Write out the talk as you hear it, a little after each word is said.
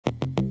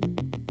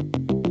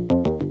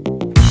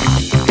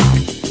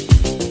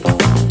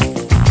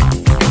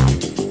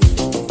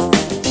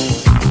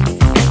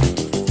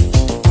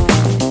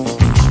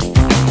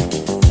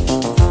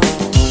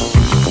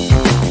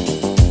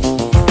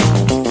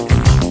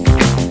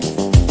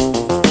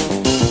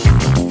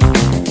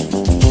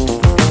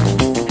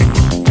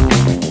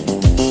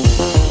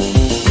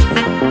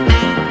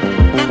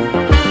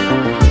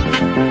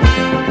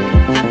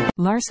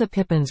Larsa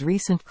Pippen's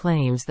recent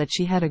claims that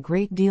she had a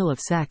great deal of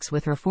sex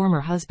with her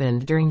former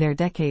husband during their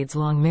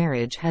decades-long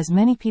marriage has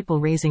many people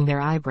raising their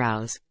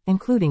eyebrows,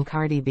 including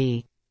Cardi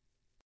B.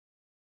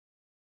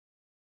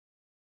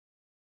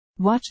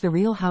 Watch The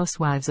Real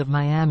Housewives of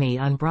Miami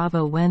on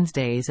Bravo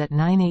Wednesdays at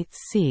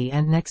 9/8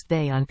 and next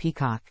day on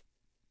Peacock.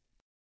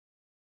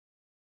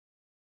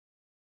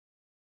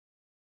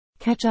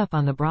 Catch up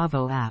on the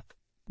Bravo app.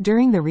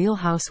 During the Real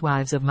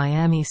Housewives of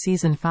Miami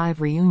Season 5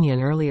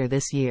 reunion earlier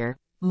this year,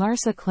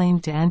 Larsa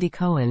claimed to Andy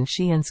Cohen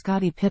she and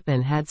Scottie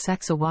Pippen had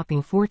sex a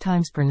whopping 4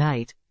 times per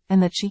night,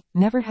 and that she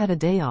never had a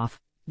day off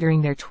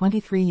during their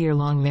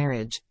 23-year-long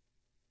marriage.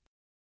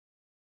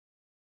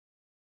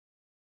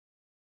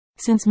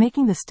 Since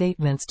making the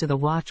statements to the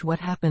Watch What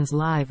Happens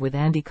Live with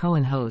Andy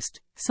Cohen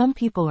host, some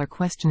people are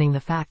questioning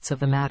the facts of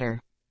the matter.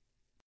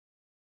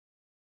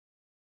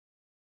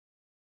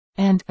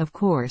 And, of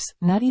course,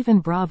 not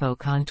even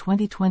BravoCon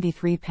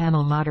 2023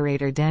 panel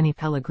moderator Danny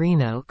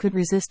Pellegrino could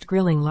resist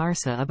grilling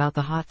Larsa about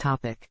the hot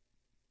topic.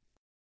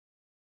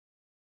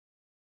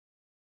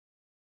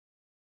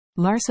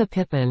 Larsa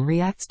Pippen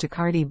reacts to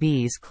Cardi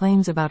B's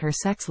claims about her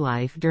sex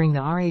life during the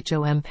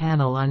RHOM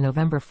panel on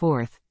November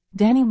 4.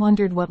 Danny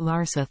wondered what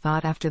Larsa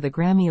thought after the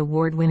Grammy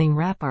Award-winning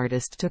rap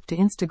artist took to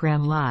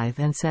Instagram Live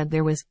and said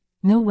there was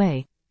no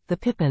way the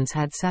Pippens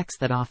had sex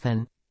that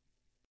often.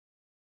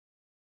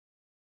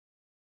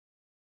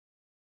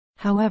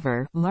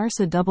 However,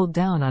 Larsa doubled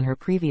down on her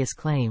previous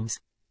claims.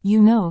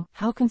 "You know,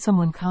 how can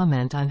someone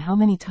comment on how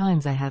many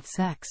times I have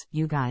sex,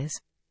 you guys?"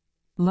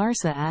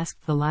 Larsa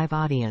asked the live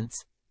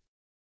audience.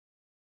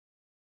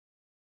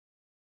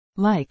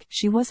 "Like,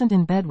 she wasn't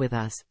in bed with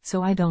us,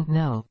 so I don't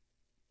know.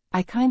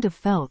 I kind of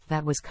felt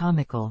that was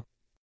comical."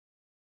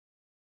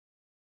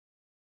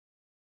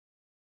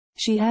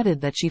 She added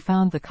that she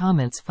found the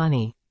comments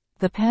funny.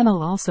 The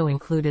panel also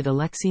included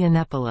Alexia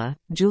Nepola,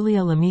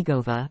 Julia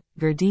Lamigova,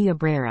 Gerdy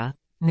Abrera,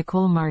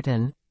 Nicole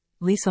Martin,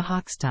 Lisa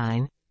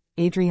Hochstein,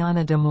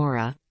 Adriana de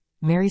Mora,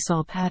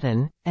 Marisol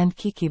Patton, and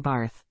Kiki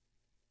Barth.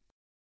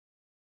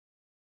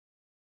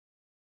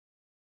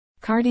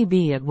 Cardi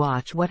B at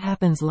Watch What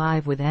Happens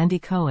Live with Andy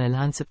Cohen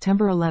on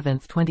September 11,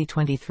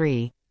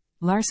 2023.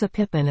 Larsa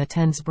Pippen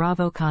attends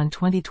BravoCon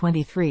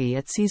 2023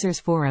 at Caesars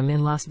Forum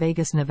in Las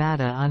Vegas,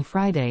 Nevada on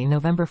Friday,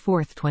 November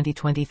 4,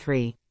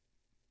 2023.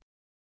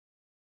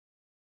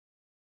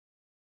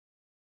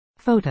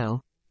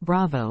 Photo.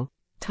 Bravo.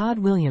 Todd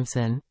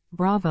Williamson.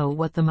 Bravo.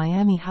 What the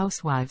Miami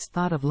Housewives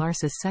thought of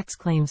Larsa's sex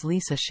claims.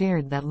 Lisa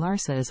shared that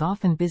Larsa is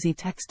often busy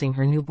texting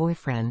her new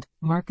boyfriend,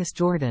 Marcus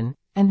Jordan,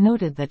 and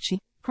noted that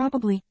she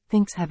probably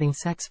thinks having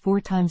sex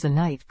 4 times a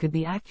night could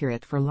be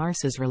accurate for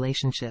Larsa's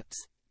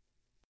relationships.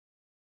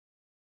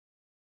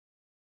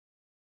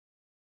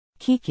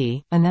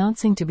 Kiki,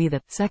 announcing to be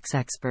the sex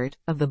expert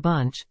of the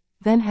bunch,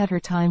 then had her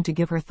time to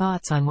give her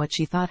thoughts on what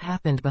she thought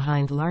happened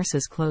behind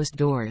Larsa's closed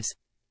doors.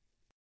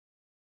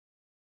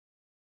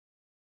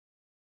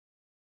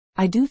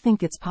 "I do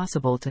think it's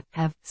possible to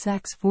have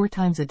sex 4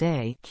 times a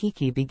day,"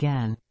 Kiki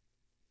began.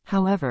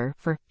 "However,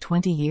 for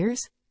 20 years?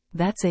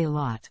 That's a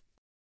lot."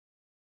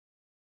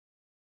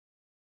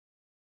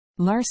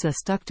 Larsa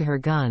stuck to her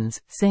guns,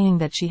 saying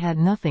that she had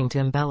nothing to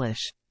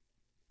embellish.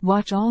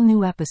 Watch all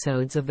new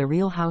episodes of The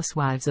Real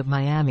Housewives of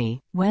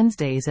Miami,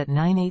 Wednesdays at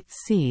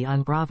 9/8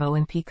 on Bravo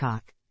and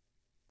Peacock.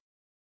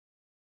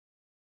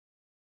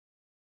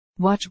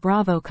 Watch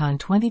BravoCon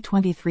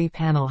 2023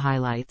 panel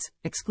highlights,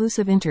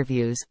 exclusive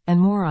interviews, and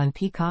more on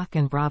Peacock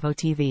and Bravo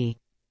TV.